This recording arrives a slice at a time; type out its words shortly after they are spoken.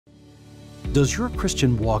Does your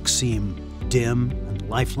Christian walk seem dim and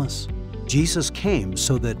lifeless? Jesus came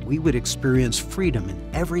so that we would experience freedom in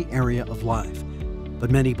every area of life.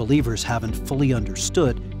 But many believers haven't fully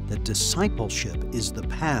understood that discipleship is the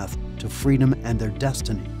path to freedom and their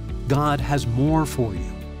destiny. God has more for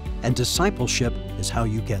you, and discipleship is how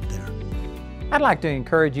you get there. I'd like to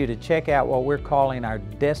encourage you to check out what we're calling our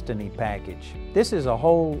Destiny Package. This is a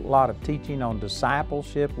whole lot of teaching on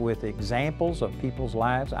discipleship with examples of people's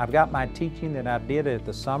lives. I've got my teaching that I did at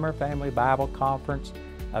the Summer Family Bible Conference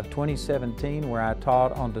of 2017, where I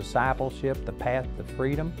taught on discipleship, the path to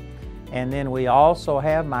freedom. And then we also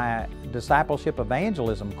have my Discipleship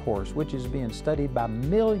Evangelism course, which is being studied by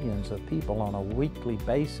millions of people on a weekly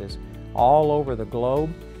basis all over the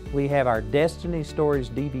globe. We have our Destiny Stories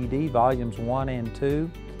DVD, volumes 1 and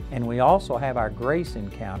 2, and we also have our Grace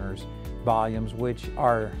Encounters volumes, which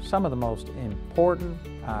are some of the most important,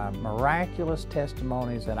 miraculous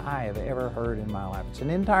testimonies that I have ever heard in my life. It's an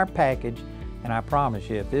entire package, and I promise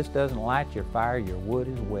you, if this doesn't light your fire, your wood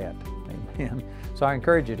is wet. Amen. So I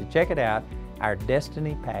encourage you to check it out, our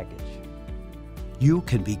Destiny Package. You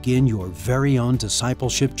can begin your very own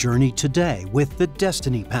discipleship journey today with the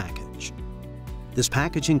Destiny Package. This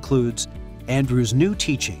package includes Andrew's new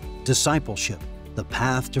teaching, Discipleship, the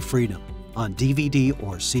Path to Freedom, on DVD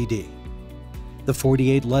or CD. The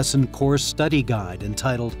 48-lesson course study guide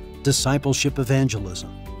entitled Discipleship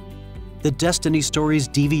Evangelism. The Destiny Stories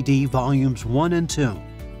DVD Volumes 1 and 2,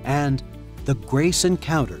 and the Grace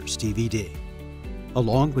Encounters DVD.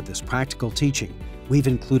 Along with this practical teaching, we've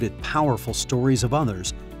included powerful stories of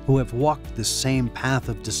others who have walked the same path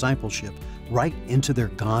of discipleship right into their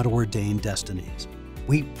God-ordained destinies.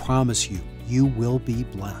 We promise you, you will be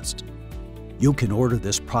blessed. You can order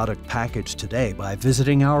this product package today by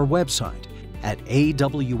visiting our website at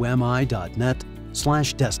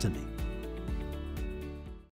awmi.net/destiny.